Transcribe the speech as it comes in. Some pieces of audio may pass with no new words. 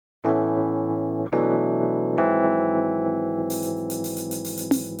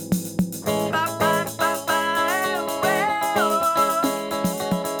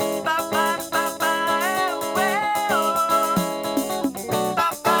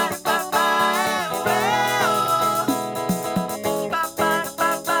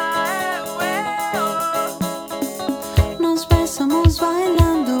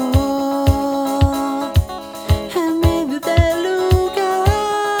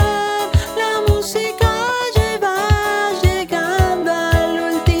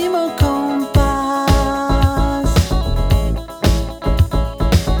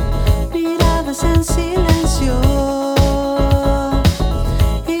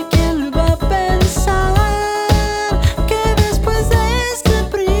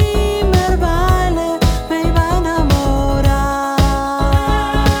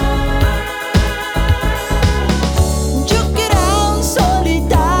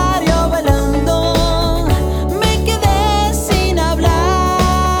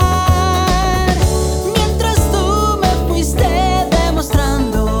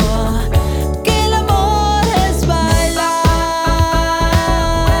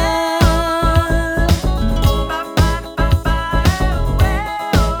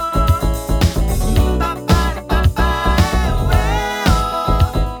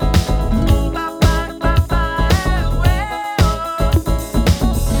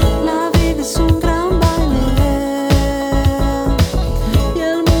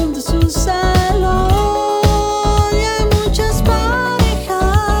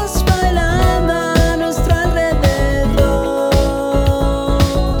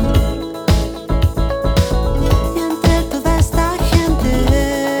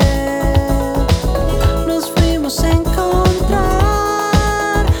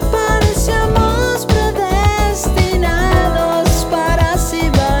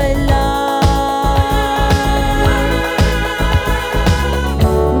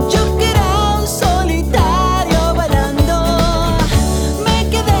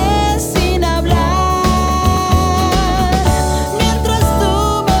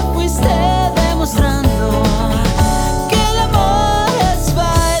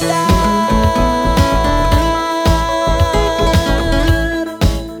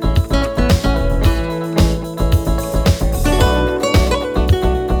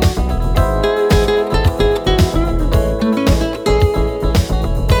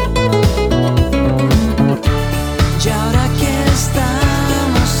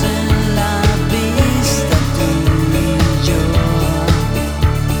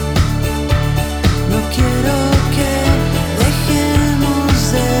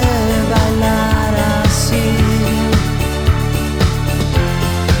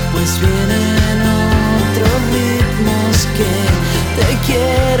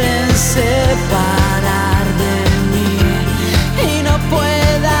separar de mí y no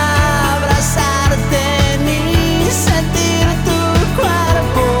pueda abrazarte ni sentir tu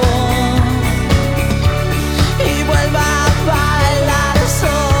cuerpo y vuelva a bailar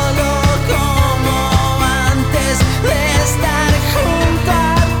solo como antes de estar junto a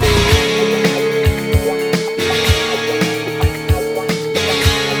ti.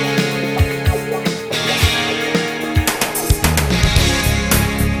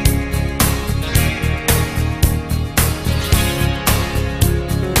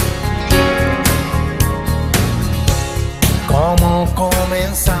 ¿Cómo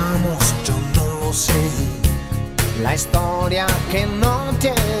comenzamos? Yo no lo sé. La historia que no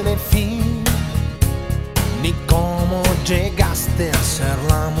tiene fin, ni cómo llegaste a ser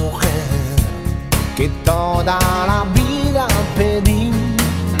la mujer que toda la vida pedí.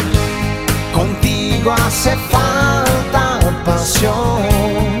 Contigo hace falta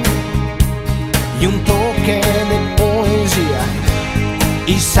pasión y un toque de poesía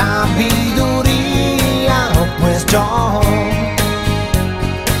y sabiduría, pues yo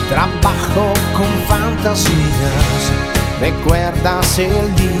trabajo con fantasías. ¿Recuerdas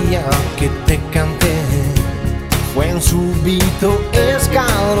el día que te canté? Fue un súbito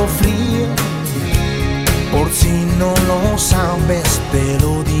escalofrío. Por si no lo sabes te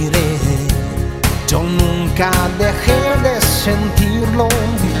lo diré. Yo nunca dejé de sentirlo.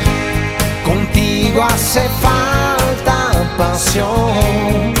 Contigo hace falta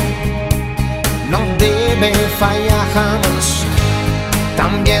pasión. No debe fallar jamás.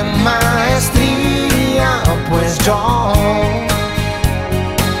 También maestría, pues yo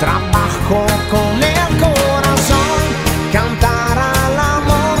trabajo con el corazón. Cantar al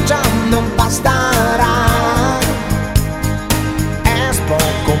amor ya no bastará. Es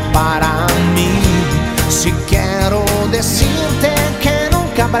poco para mí. Si quiero decirte que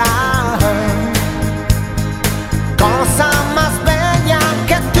nunca habrá cosa más bella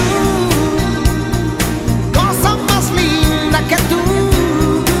que tú, cosa más linda que tú,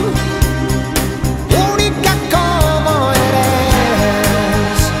 única como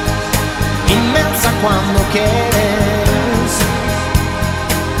eres, inmensa cuando quieres.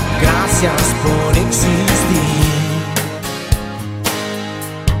 Gracias por existir.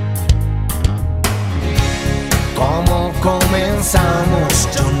 ¿Cómo comenzamos?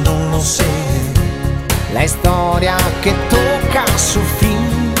 Yo no lo sé. La historia que toca su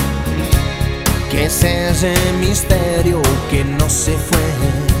fin, que es ese misterio que no se fue,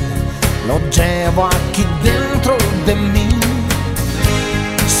 lo llevo aquí dentro de mí.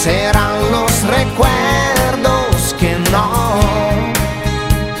 Serán los recuerdos que no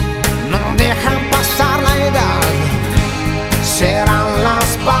dejan pasar la edad. Serán las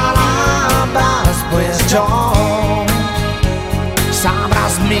palabras, pues yo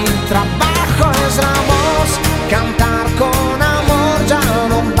sabrás mi trabajo es la voz. Cantar con amor ya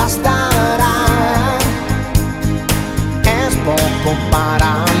no bastará. Es poco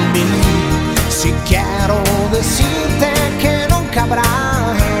para mí. Si quiero decirte que nunca habrá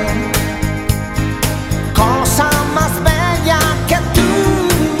cosa más bella que tú,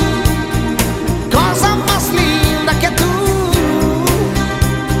 cosa más linda que tú,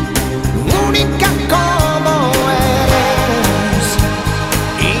 única como eres,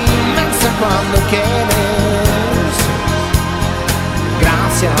 inmensa cuando quieres.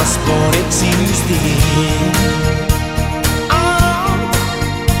 Gracias por existir.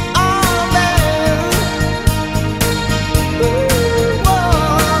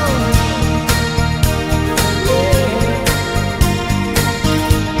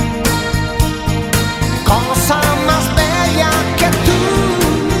 Cosa más bella que tú,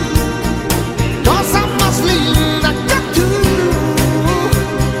 cosa más linda que tú,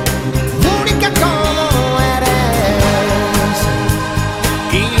 única como eres,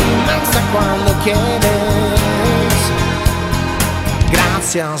 inmensa cuando quieres.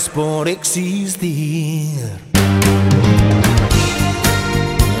 Gracias por existir.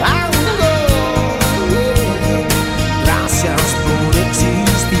 Gracias por existir.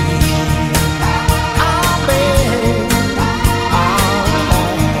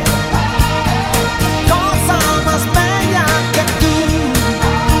 Cosa más bella que tú,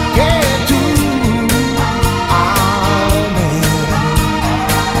 amén.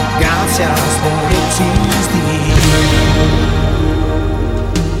 Gracias por existir.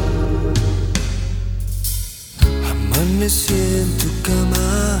 Amanecí en tu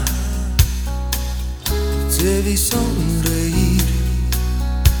cama, te vi sonreír.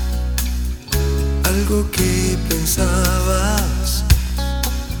 Algo que pensabas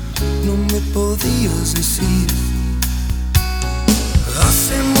no me podías decir. Hace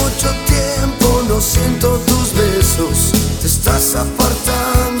Hace mucho tiempo no siento tus besos, te estás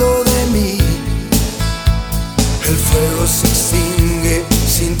apartando de mí. El fuego se extingue,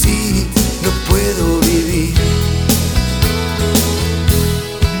 sin ti no puedo vivir.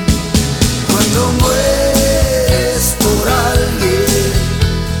 Cuando mueres por alguien,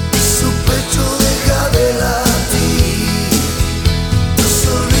 su pecho deja de latir, nos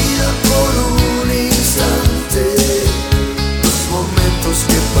olvida por un instante los momentos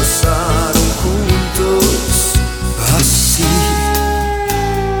que pasaron juntos así.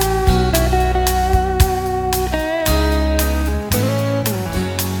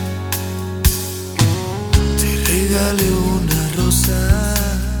 Te regalé una rosa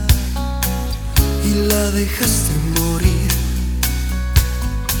y la dejaste morir.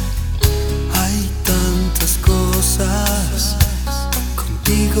 Hay tantas cosas,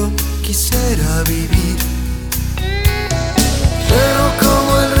 contigo quisiera vivir. Pero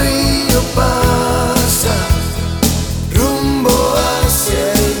como el río pasa rumbo hacia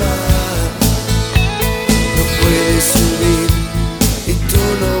el mar, no puedes subir y tú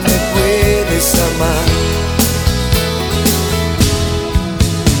no me puedes amar.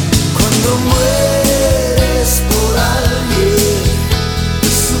 Cuando mueres por alguien,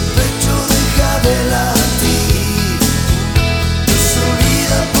 su pecho deja de latir, nos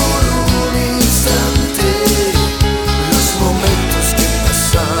olvida por un instante los momentos que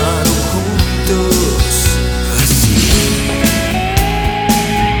pasaron juntos así.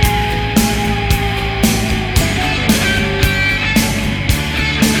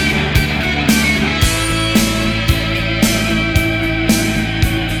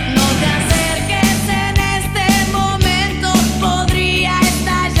 No te acerques, en este momento podría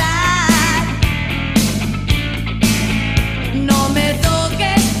estallar. No me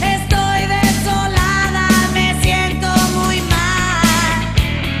toques, estoy desolada, me siento muy mal.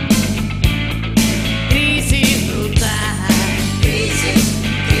 Crisis brutal, crisis,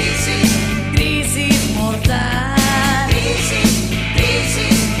 crisis, crisis mortal, crisis,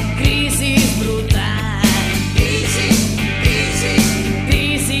 crisis, crisis brutal, crisis, crisis,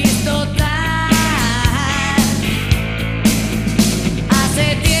 crisis total. Hace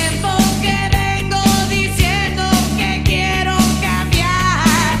tiempo que vengo diciendo que quiero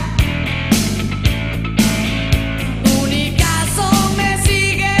cambiar. Unicaso me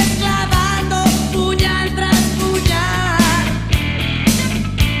sigue clavando puñal tras puñal.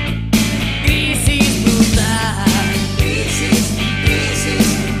 Crisis brutal, crisis, crisis,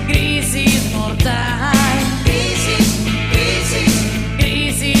 crisis mortal, crisis, crisis,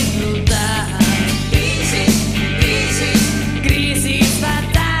 crisis brutal, crisis, crisis, crisis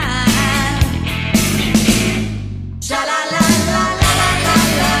fatal. Sha la la la la la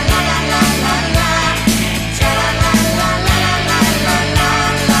la la la la la la. Sha la la la la la la la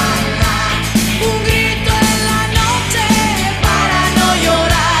la la. Un grito en la noche para no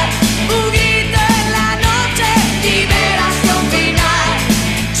llorar. Un grito en la noche, liberación final.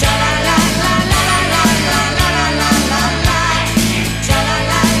 Sha la la la la la la la la la la la. Sha la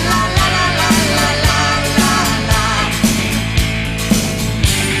la la la la la la la la la.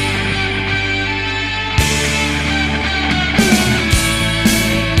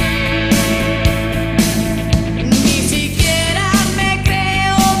 Ni siquiera me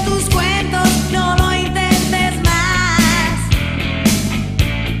creo tus cuentos, no lo intentes más.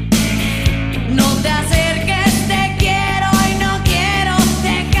 No te acerques, te quiero y no quiero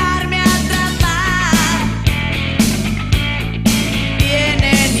dejarme atrapar.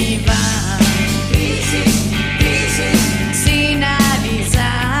 Vienen y van, crisis, crisis, sin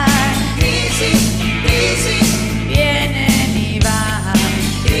avisar. Crisis, crisis, vienen y van.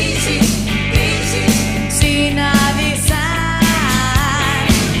 Crisis, crisis, sin avisar.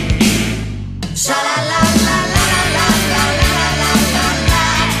 Sha la la la la la la la la la la.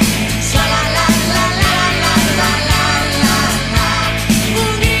 Sha la la la la la la la la la.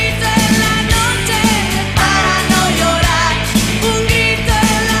 Un grito en la noche para no llorar. Un grito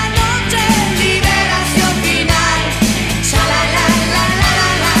en la noche, liberación final. Sha la la la la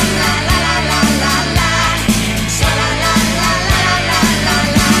la la la la la la la. Sha la la la la la la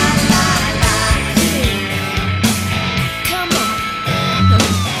la la la. Come on.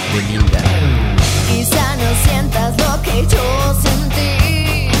 Quizá no sientas lo que yo sentí.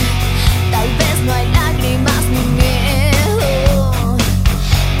 Tal vez no hay lágrimas ni miedo.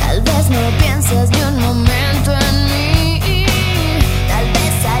 Tal vez no piensas ni un momento en mí. Tal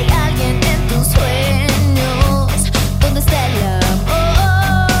vez hay alguien en tus sueños. ¿Dónde está el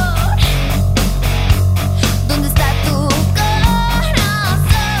amor? ¿Dónde está tu corazón?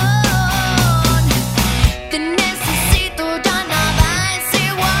 Te necesito, ya nada es igual.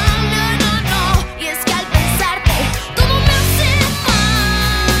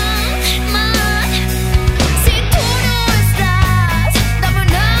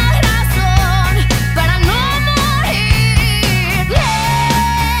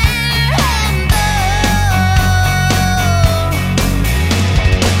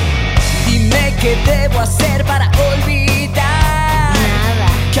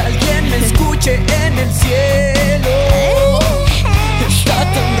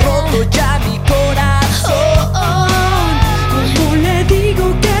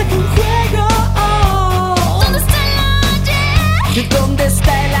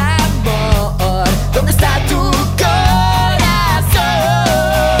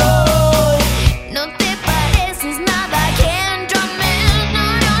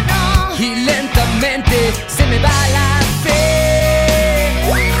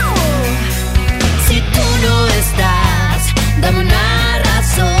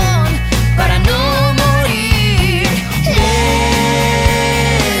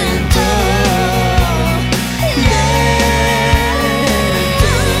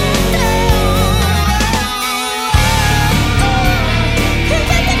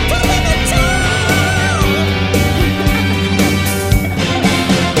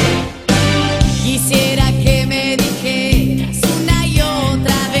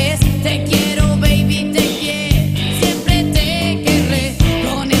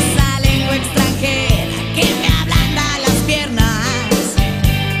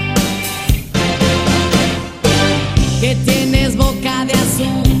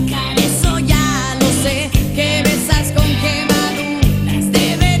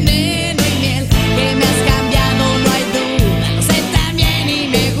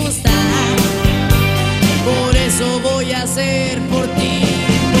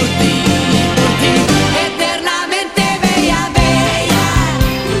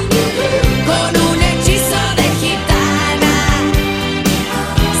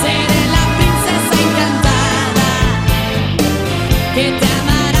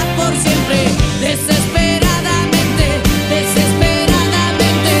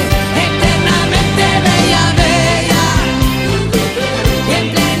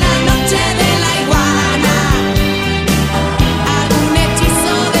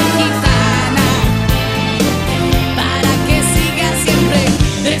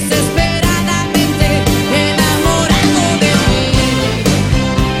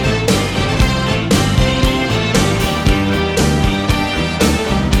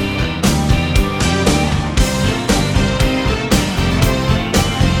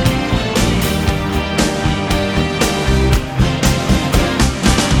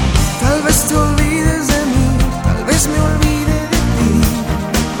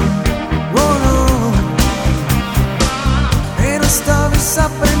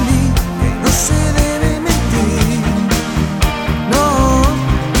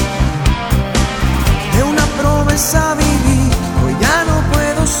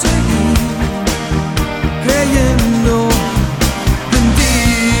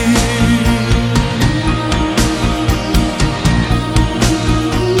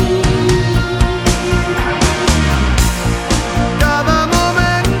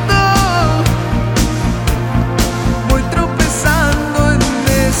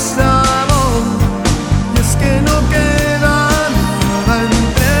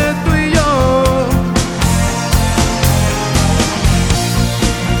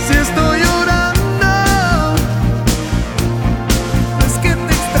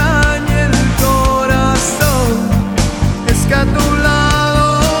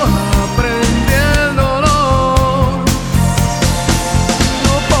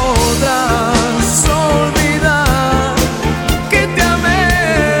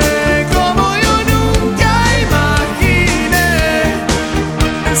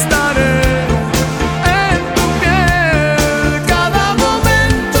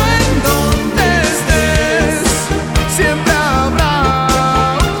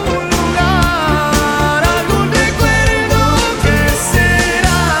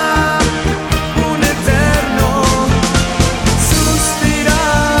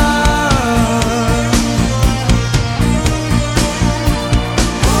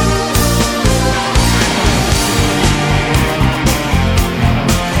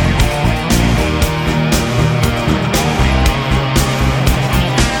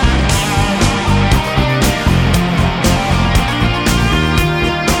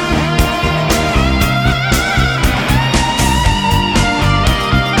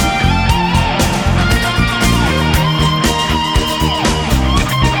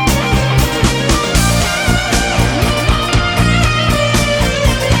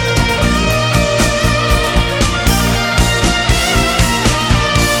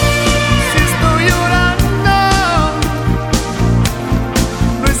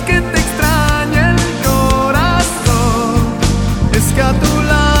 que a tu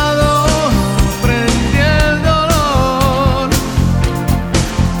lado aprendí el dolor.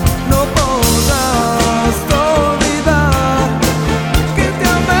 No podrás olvidar que te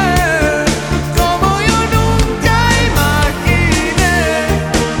amé como yo nunca imaginé.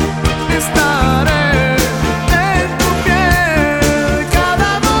 Estaré en tu piel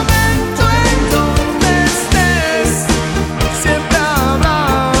cada momento en donde estés. Siempre habrá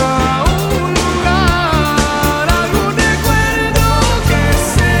un lugar, algún recuerdo que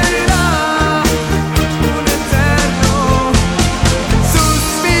será un eterno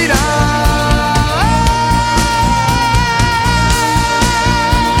suspirar.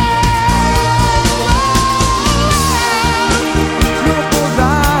 No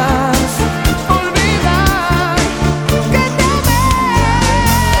podrás olvidar que te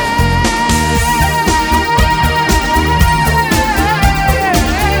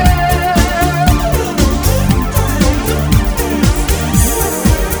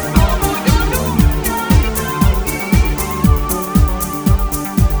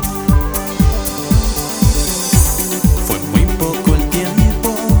Fue muy poco el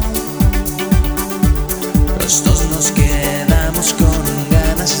tiempo, los dos nos quedamos con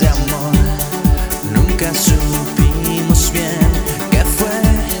ganas de amor. Nunca supimos bien qué fue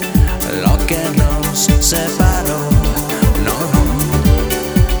lo que nos separó. No,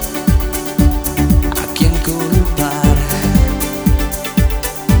 ¿a quién culpar?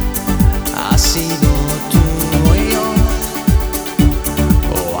 ¿Ha sido tú o yo?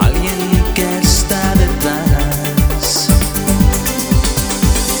 ¿O alguien que está detrás?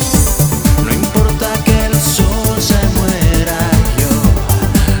 No importa que el sol se muera, yo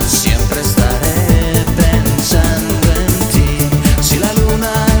siempre estaré pendiente.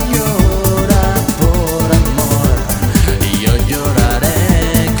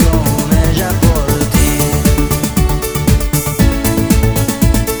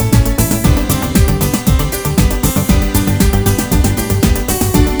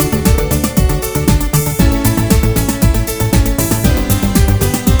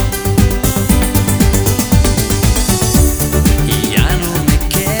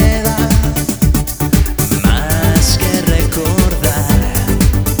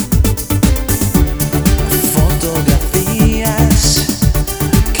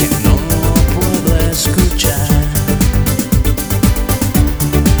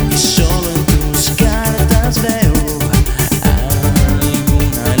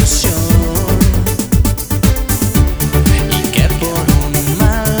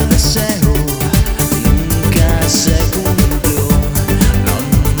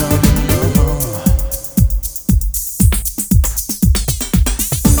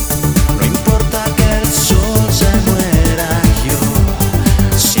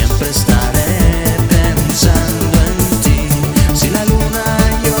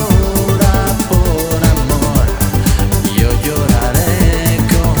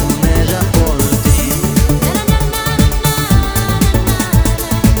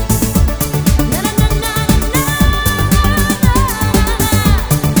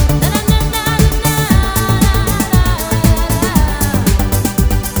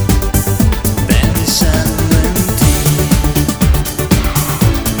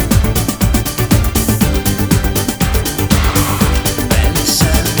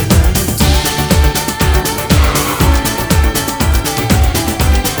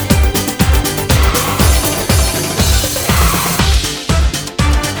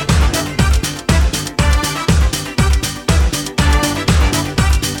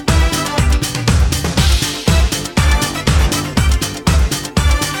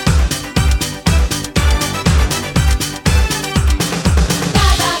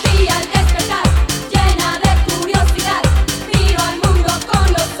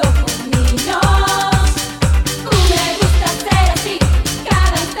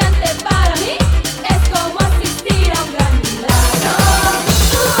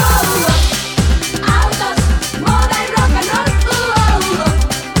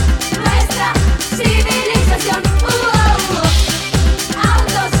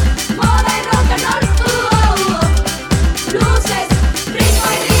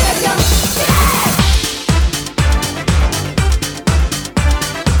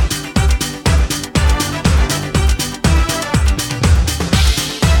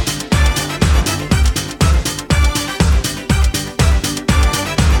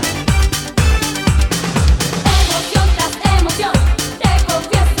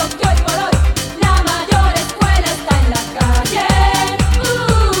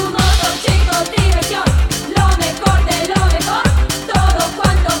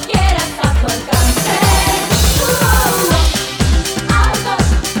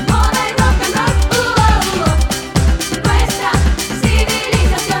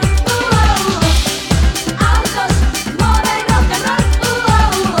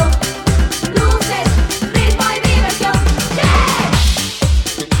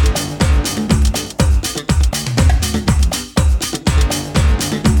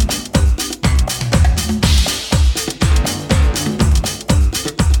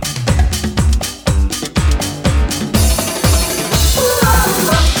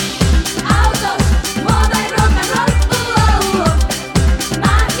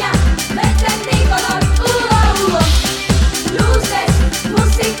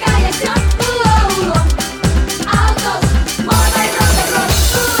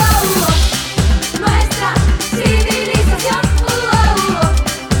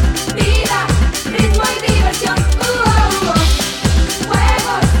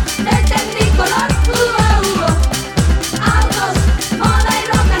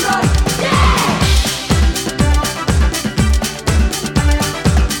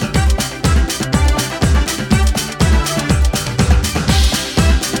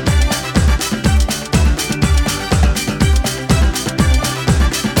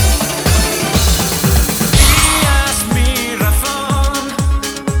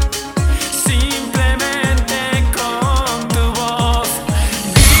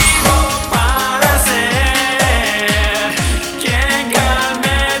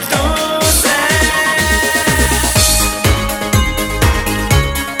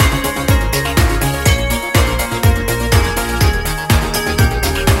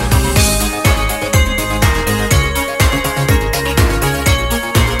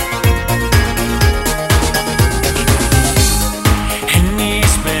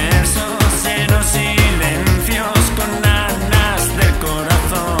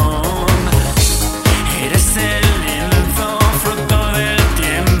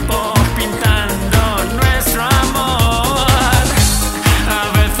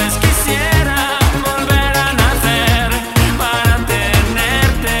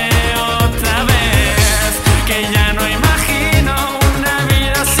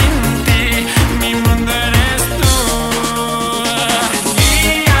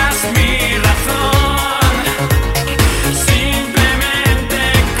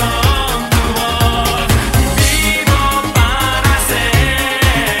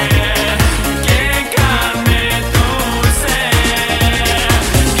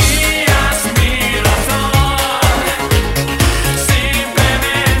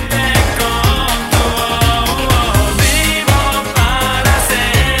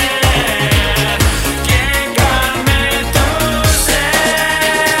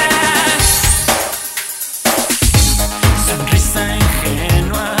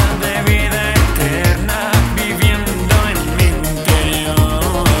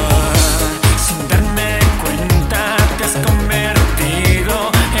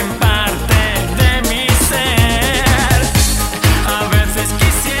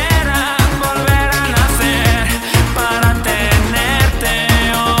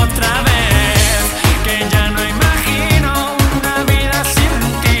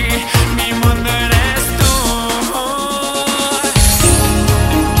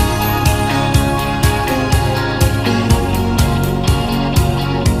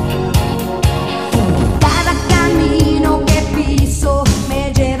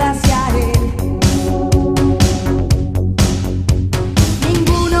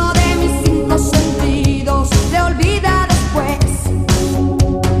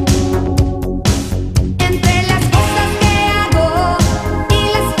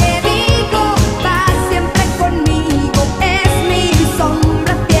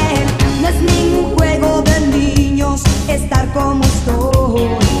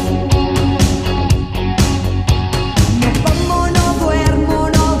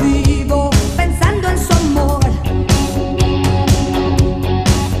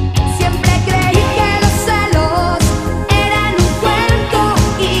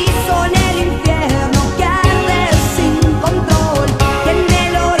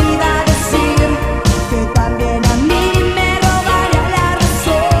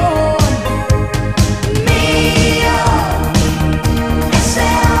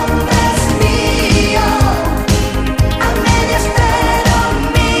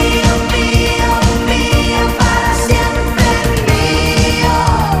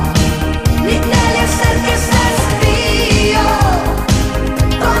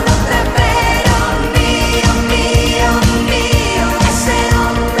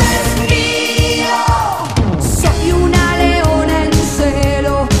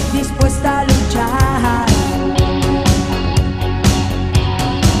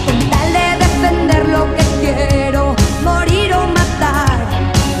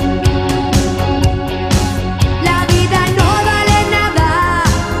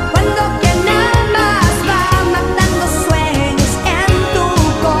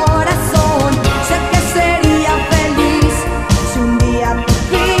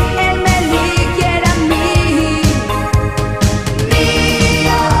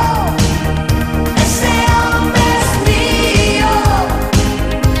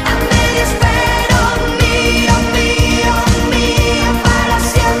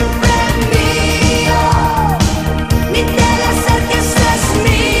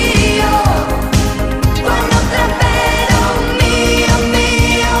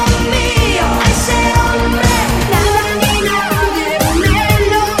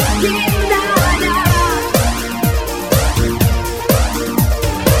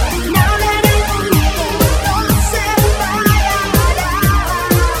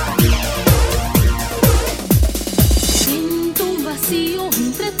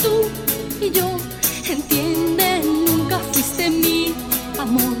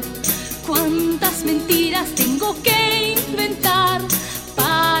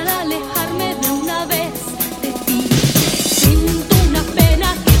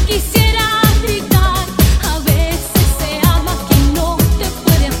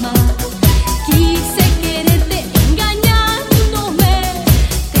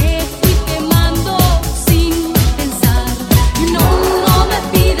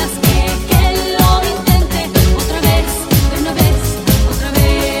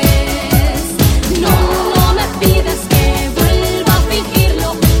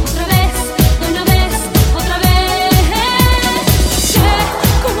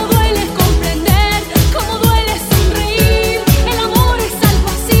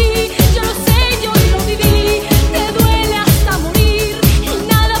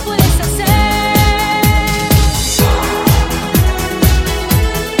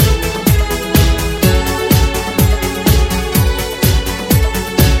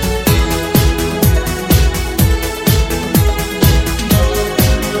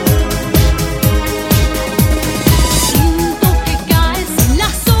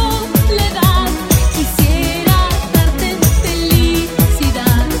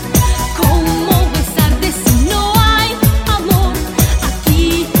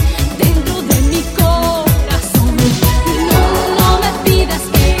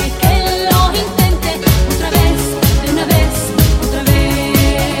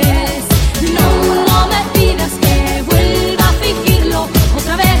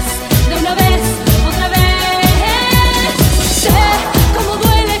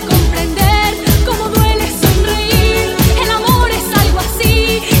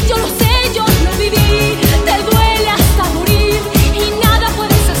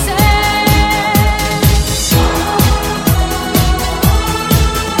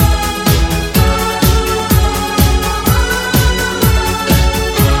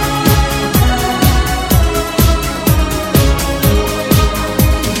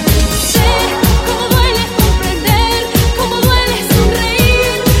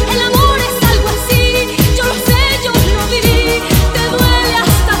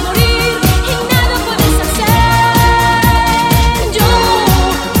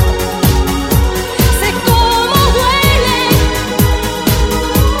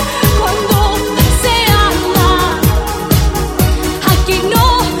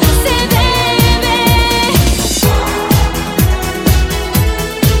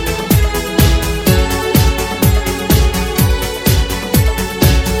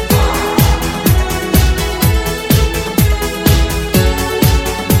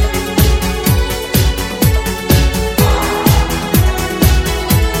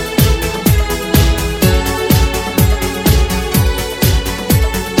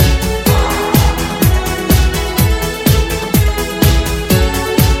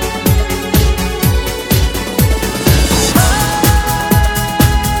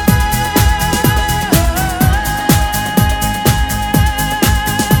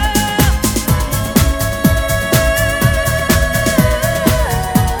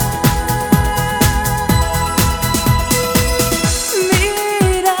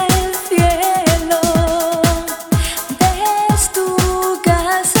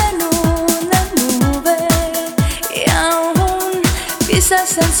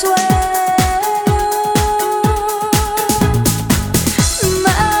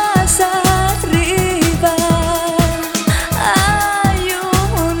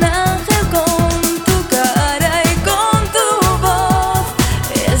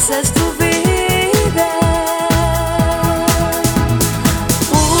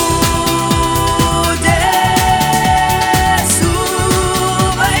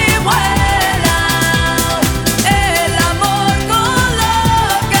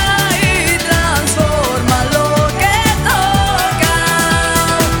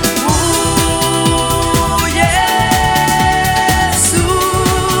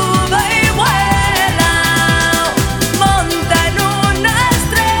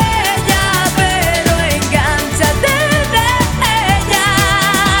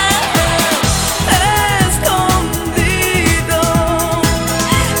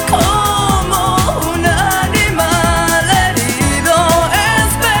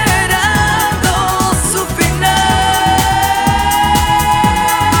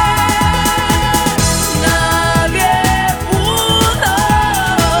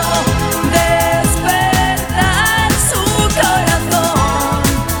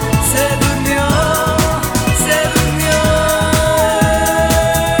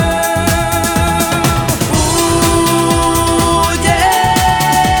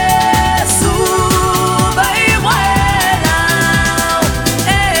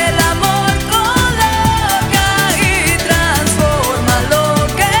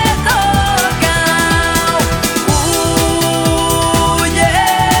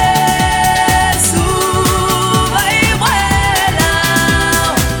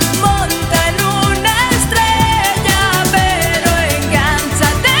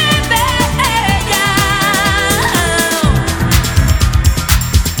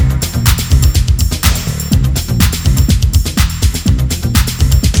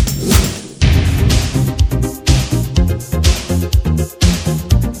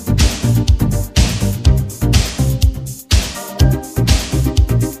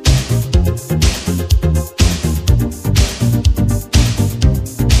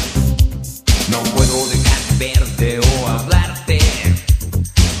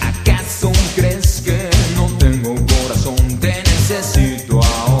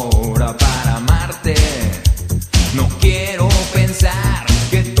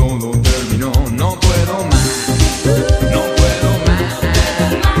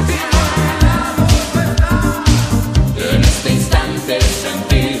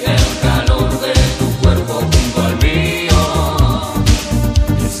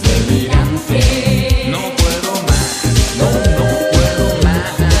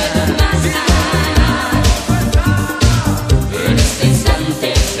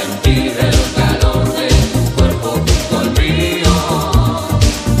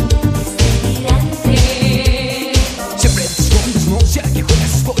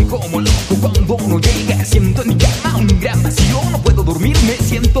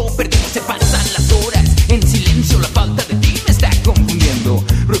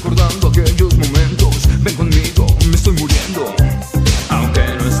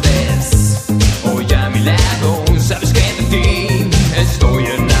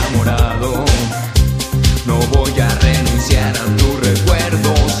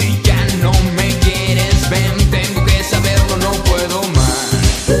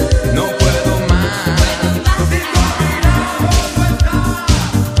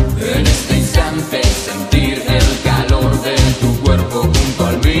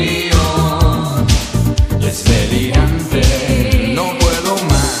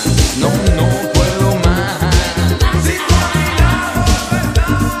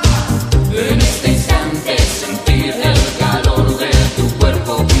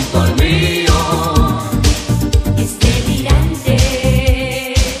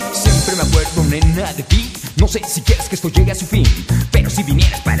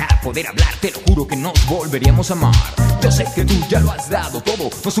 Volveríamos a amar. Yo sé que tú ya lo has dado todo.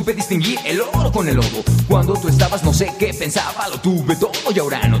 No supe distinguir el oro con el lodo. Cuando tú estabas no sé qué pensaba. Lo tuve todo y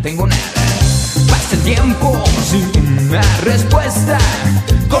ahora no tengo nada. Pasa el tiempo sin una respuesta.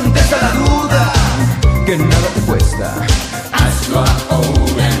 Contesta la duda que nada te cuesta. Hazlo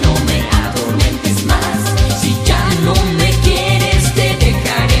ahora, no me atormentes más. Si ya no me quieres te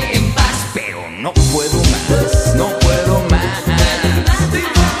dejaré en paz. Pero no puedo más, no puedo más.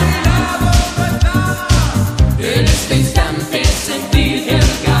 En este instante sentir el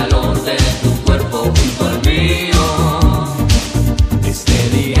calor de tu cuerpo junto al mío. Es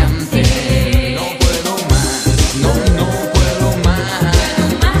delirante. No puedo más, no puedo más.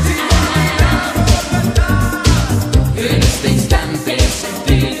 En este instante sentir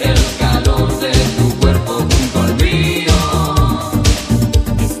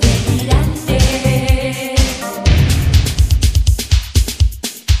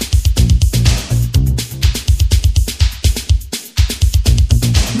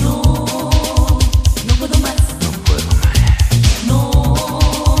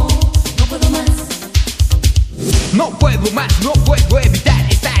puedo más, no puedo evitar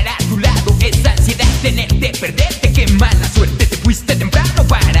estar a tu lado. Esa ansiedad, tenerte, perderte, qué mala suerte. Te fuiste temprano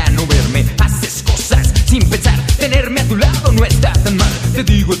para no verme. Haces cosas sin pensar, tenerme a tu lado no está tan mal. Te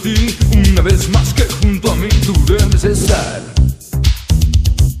digo a ti una vez más que junto a mí tú debes estar.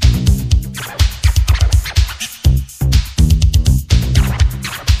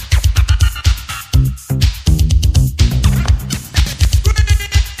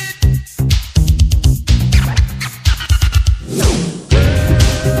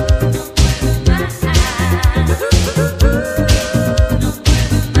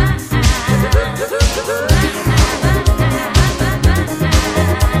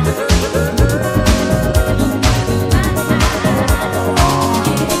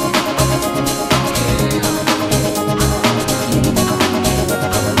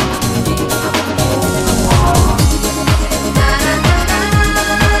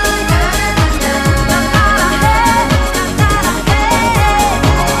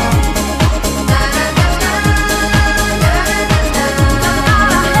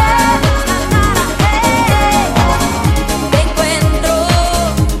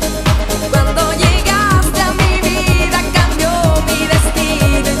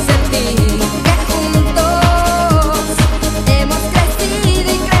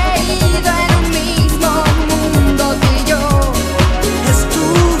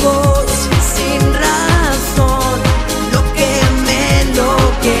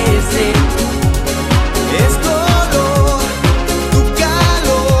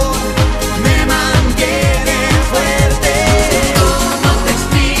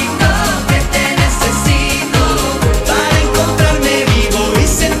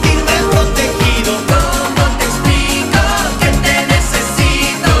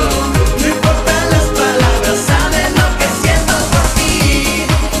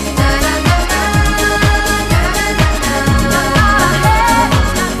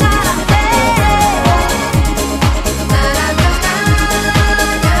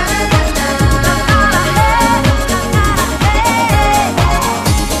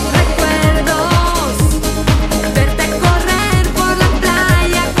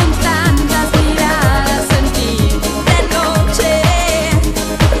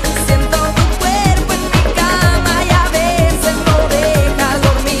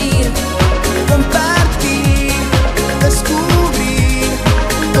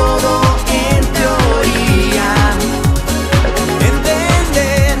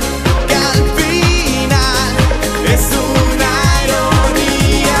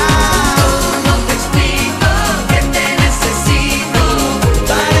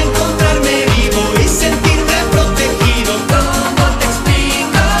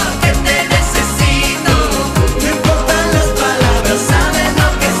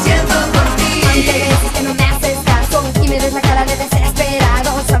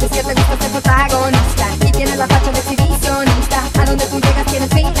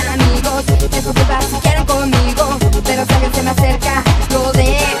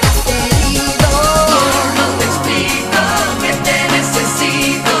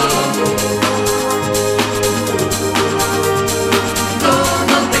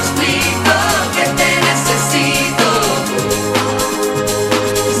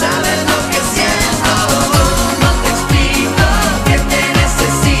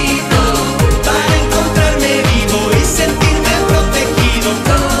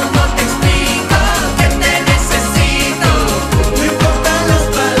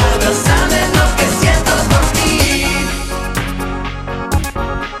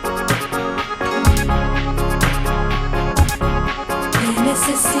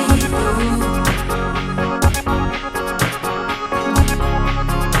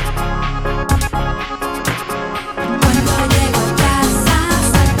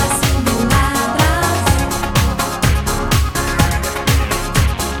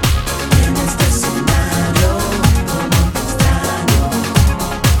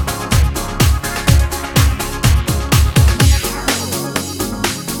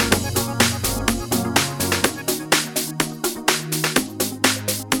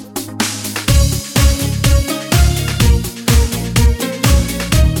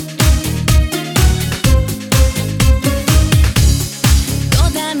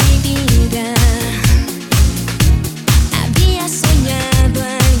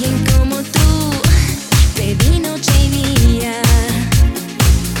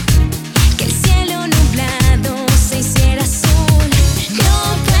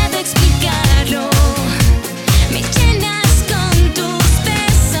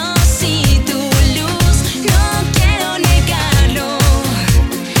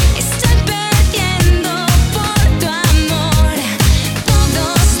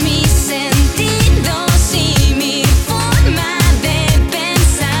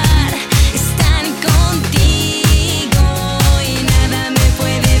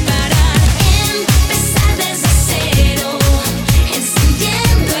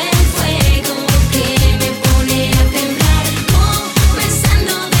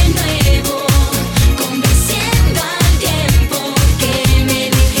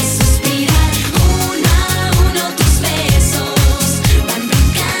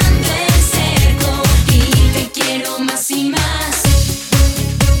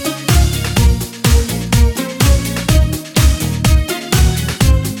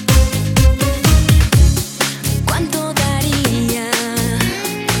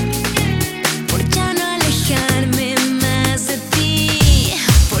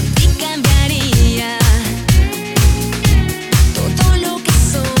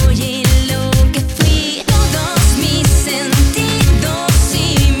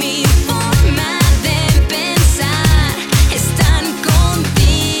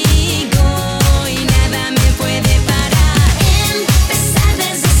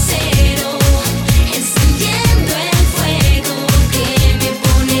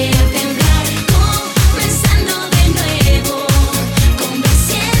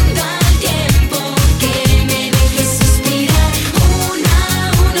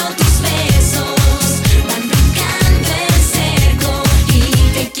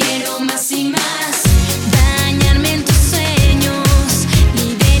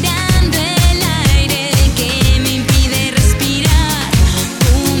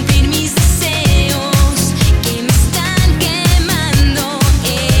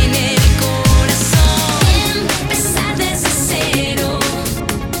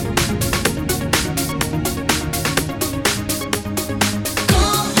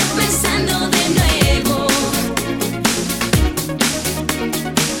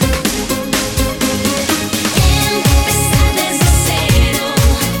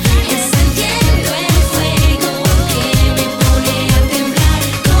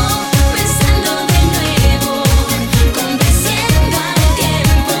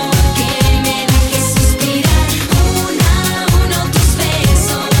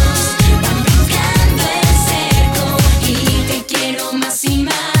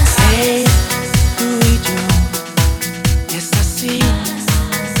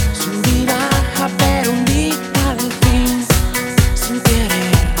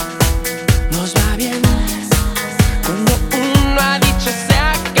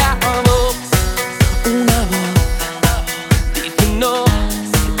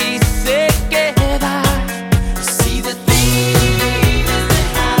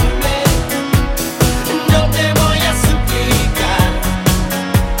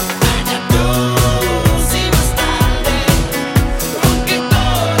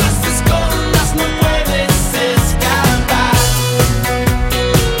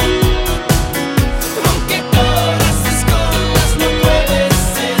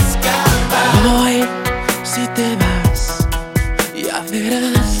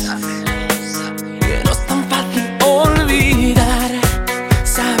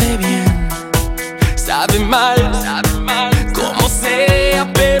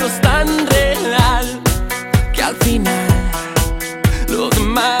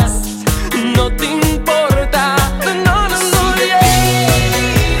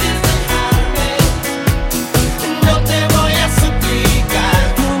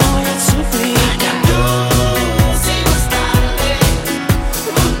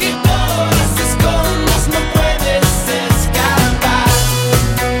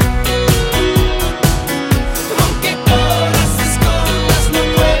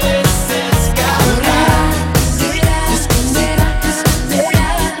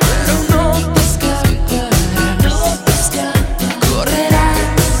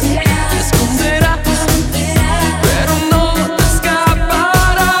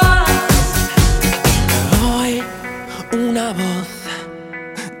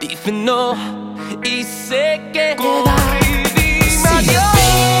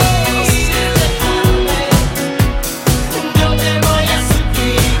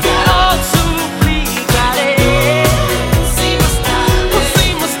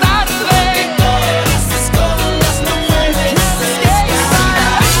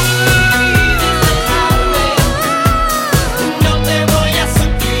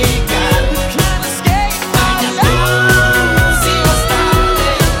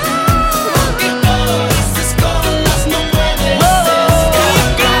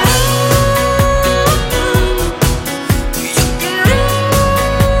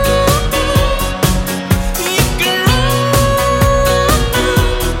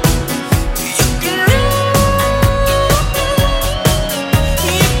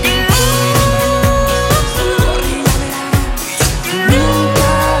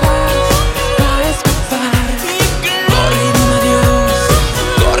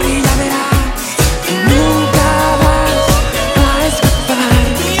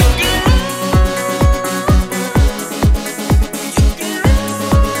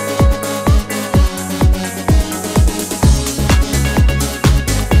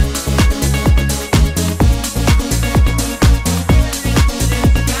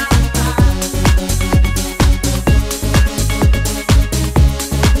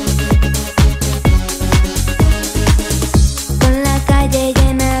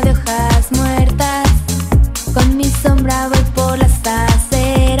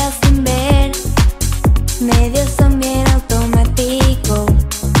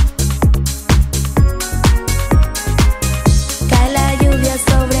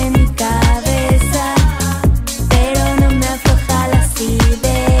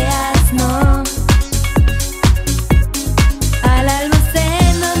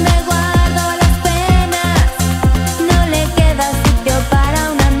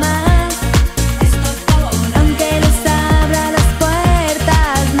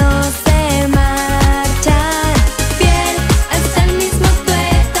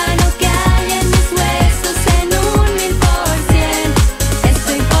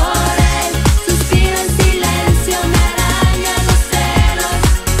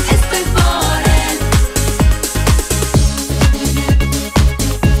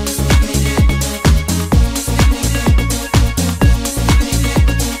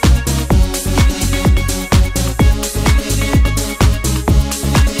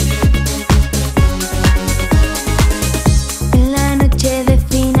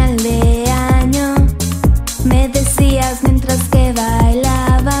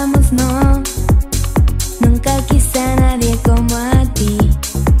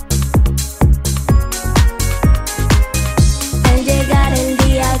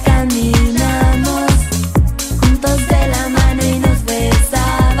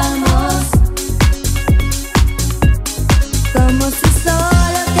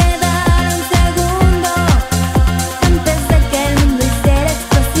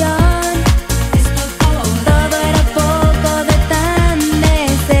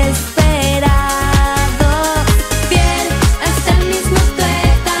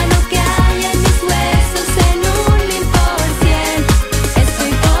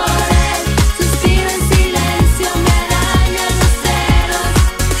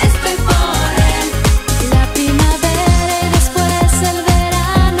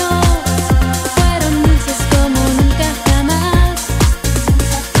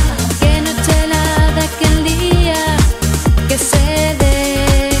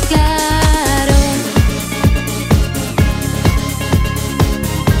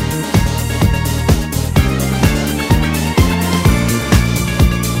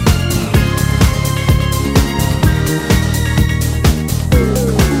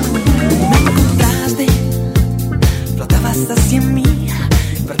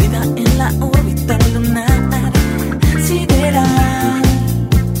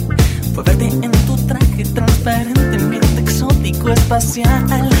 centro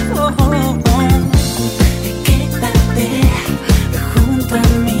espacial. Oh, oh, oh. Quédate junto a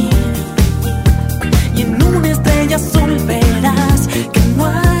mí y en una estrella azul verás que no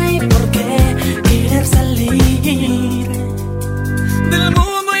hay por qué querer salir del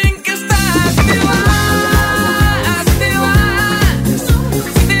mundo en que estás. Te vas, te vas.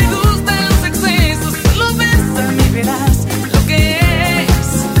 Si te gustan los excesos, solo bésame y verás lo que es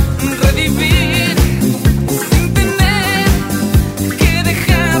revivir sin tener que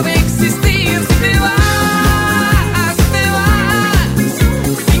dejar de existir. Si te vas,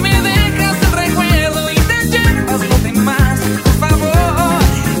 si me dejas el recuerdo y te llevas lo demás, por favor,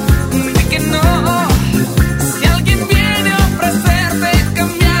 di que no. Si alguien viene a ofrecerte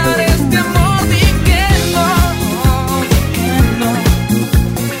cambiar este amor, di que no, di que no.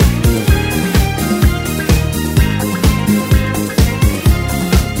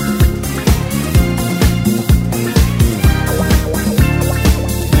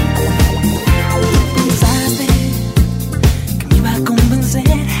 Pensaste que me iba a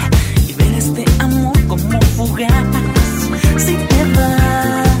convencer y ver este amor como fugaz. Si te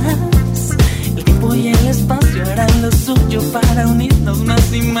vas, el tiempo y el espacio harán lo suyo para unirnos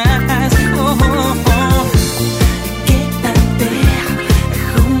más y más. Oh, oh, oh. Quédate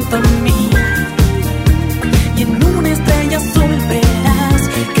junto a mí y en una estrella azul verás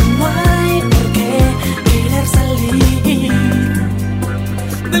que no hay por qué querer salir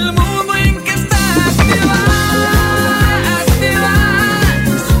del mundo en que estás. Te vas, te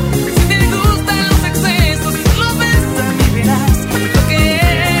vas. Si te gustan los excesos, solo bésame y verás lo que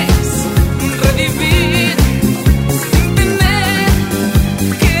es revivir sin tener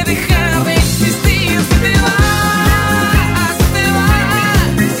que dejar de existir. Si te vas,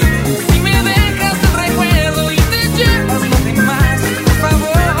 si me dejas el recuerdo y te llevas lo demás, por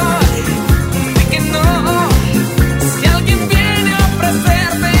favor, di que no. Si alguien viene a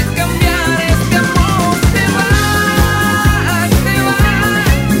ofrecerte cambiar este amor, te vas, te vas.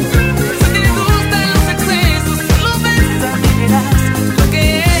 Si te gustan los excesos, solo bésame y verás lo que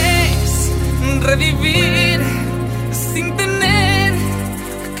es revivir sin tener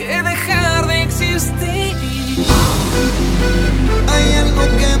que dejar de existir. Hay algo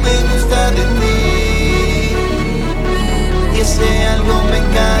que me gusta de ti y ese algo me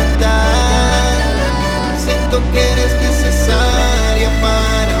encanta. Siento que eres necesaria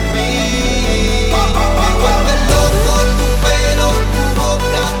para mí. Me vuelve loco tu pelo, tu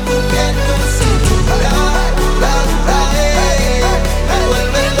boca, tu piel, tu cintura. Me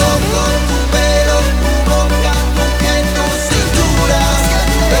vuelve loco tu pelo, tu boca, tu piel, tu cintura.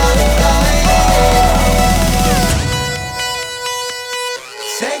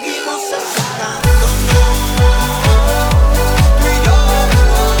 Seguimos acercándonos, tú y yo,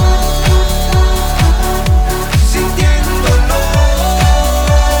 sintiéndonos,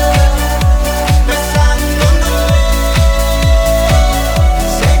 besándonos.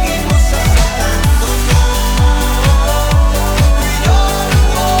 Seguimos acercándonos, tú y yo,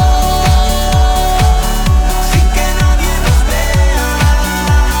 sin que nadie nos vea,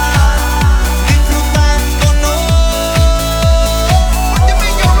 disfrutándonos.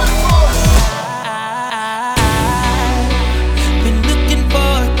 Been looking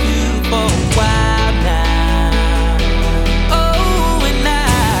for you for a while now. Oh, and I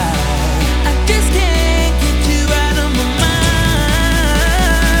just can't get you out of my mind.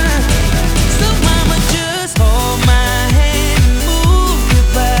 So mama, just hold my hand and move your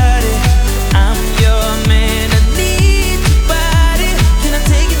body. I'm your man, I need your body. Can I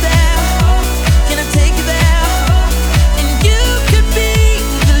take you there? Can I take you there? And you could be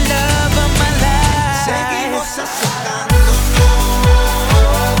the love of my life. Seguimos acercándonos, tú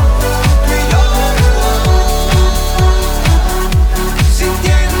y yo,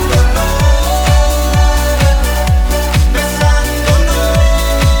 sintiéndonos, besándonos.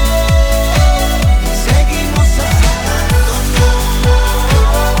 Seguimos acercándonos, tú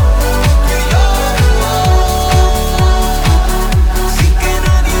y yo, sin que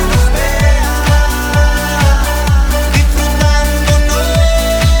nadie nos vea, disfrutándonos.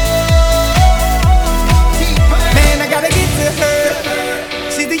 Man, I gotta get to her.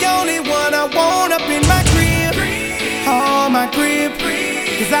 She's the only one I want up in my crib. Oh, my crib.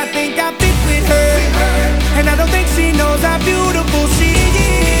 Cause I think I fit with her. And I don't think she knows how beautiful she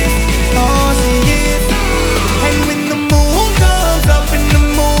is. Oh, she is. And when the moon comes up and the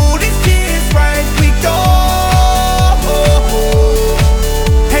mood is just right, we go.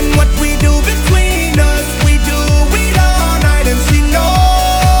 And what we do between us, we do it all night, and she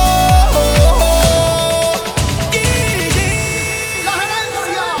knows. Yeah, yeah.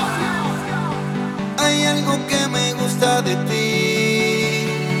 Hay algo que me gusta de ti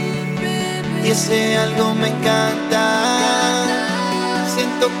ese algo me encanta.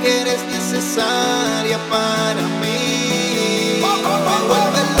 Siento que eres necesaria para mí. Me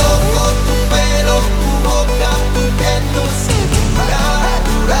vuelve loco tu pelo, tu boca, tu piel, tu cintura,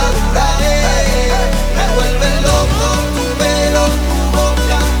 dura, dura, Me vuelve loco tu pelo, tu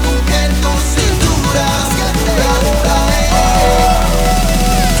boca, tu piel, tu cintura, dura, dura,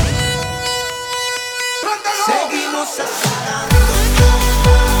 Seguimos asustando.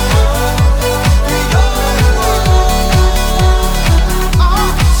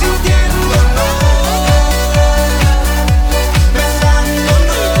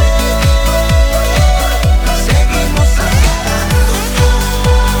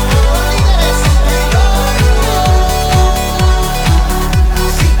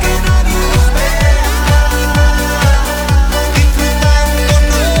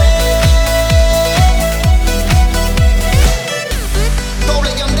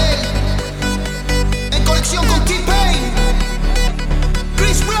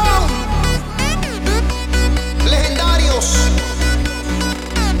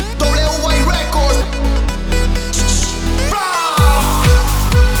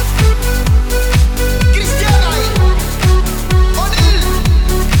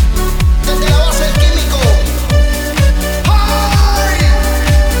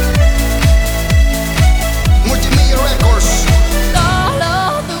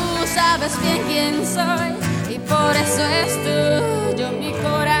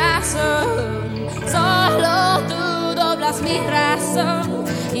 Mi razón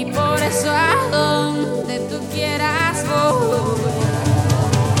y por eso a donde tú quieras voy.